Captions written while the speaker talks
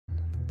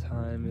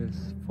time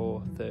is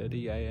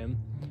 4:30 AM.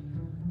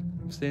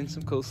 I've seen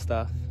some cool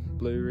stuff,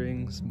 blue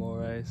rings,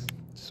 morays.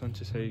 Just want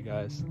to show you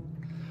guys.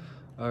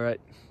 Alright,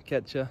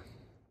 catch ya.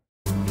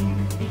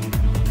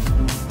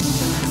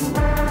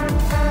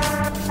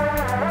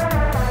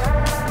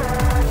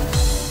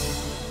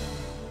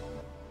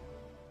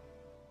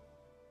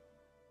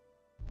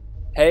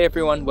 Hey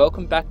everyone,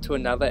 welcome back to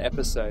another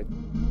episode.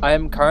 I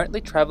am currently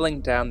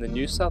travelling down the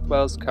New South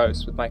Wales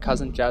coast with my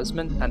cousin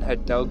Jasmine and her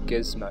dog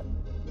Gizmo.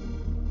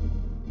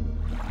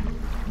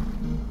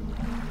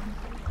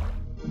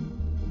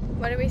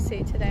 What do we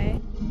see today?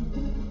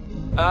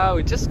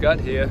 We just got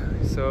here.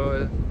 We saw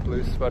a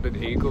blue spotted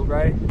eagle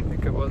ray, I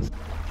think it was.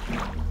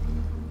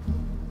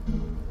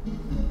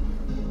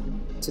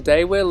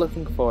 Today we're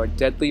looking for a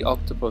deadly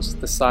octopus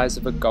the size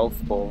of a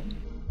golf ball.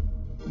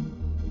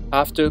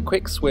 After a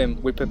quick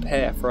swim, we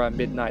prepare for our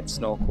midnight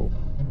snorkel.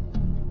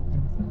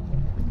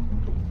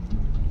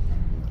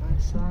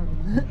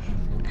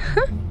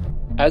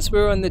 As we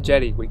were on the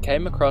jetty, we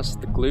came across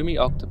the gloomy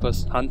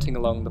octopus hunting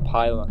along the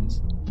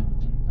pylons.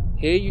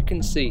 Here you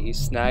can see he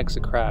snags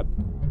a crab.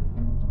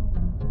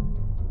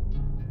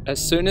 As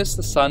soon as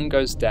the sun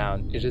goes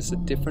down, it is a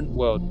different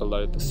world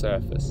below the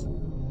surface.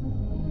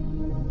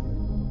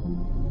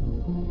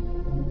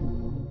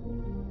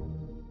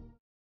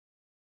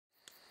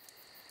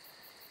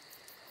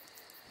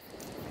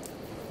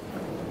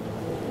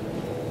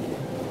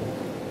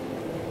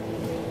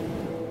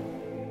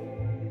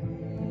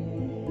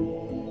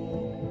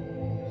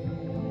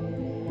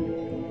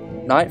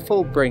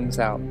 Nightfall brings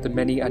out the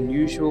many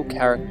unusual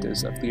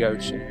characters of the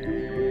ocean.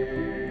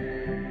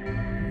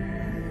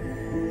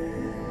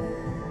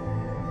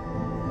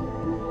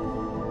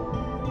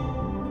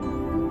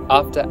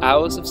 After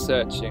hours of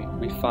searching,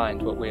 we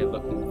find what we are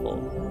looking for.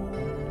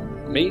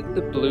 Meet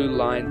the blue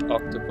lined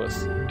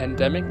octopus,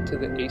 endemic to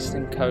the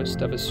eastern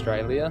coast of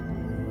Australia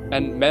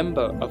and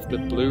member of the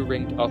blue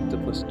ringed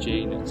octopus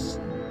genus.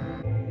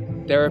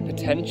 There are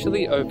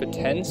potentially over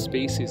 10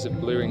 species of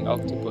blue ringed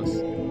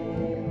octopus.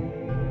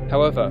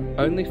 However,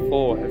 only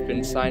 4 have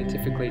been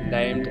scientifically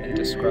named and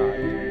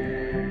described.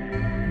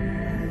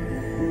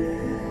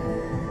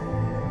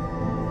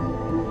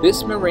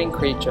 This marine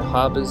creature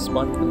harbours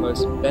one of the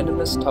most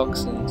venomous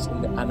toxins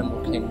in the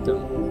animal kingdom.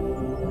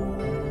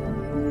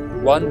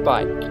 One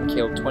bite can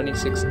kill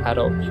 26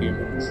 adult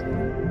humans.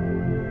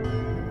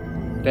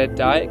 Their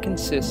diet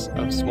consists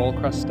of small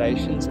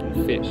crustaceans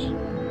and fish.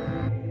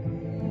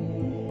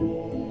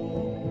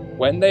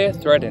 When they are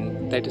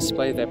threatened, they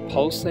display their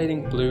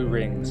pulsating blue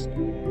rings.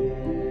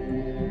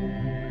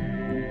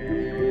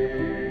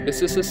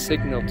 This is a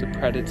signal to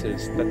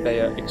predators that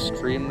they are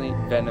extremely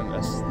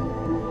venomous.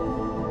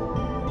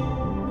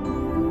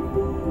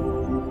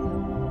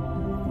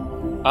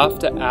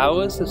 After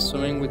hours of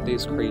swimming with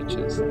these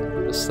creatures,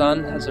 the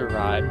sun has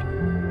arrived.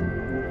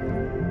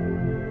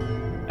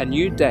 A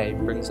new day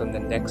brings on the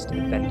next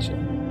adventure.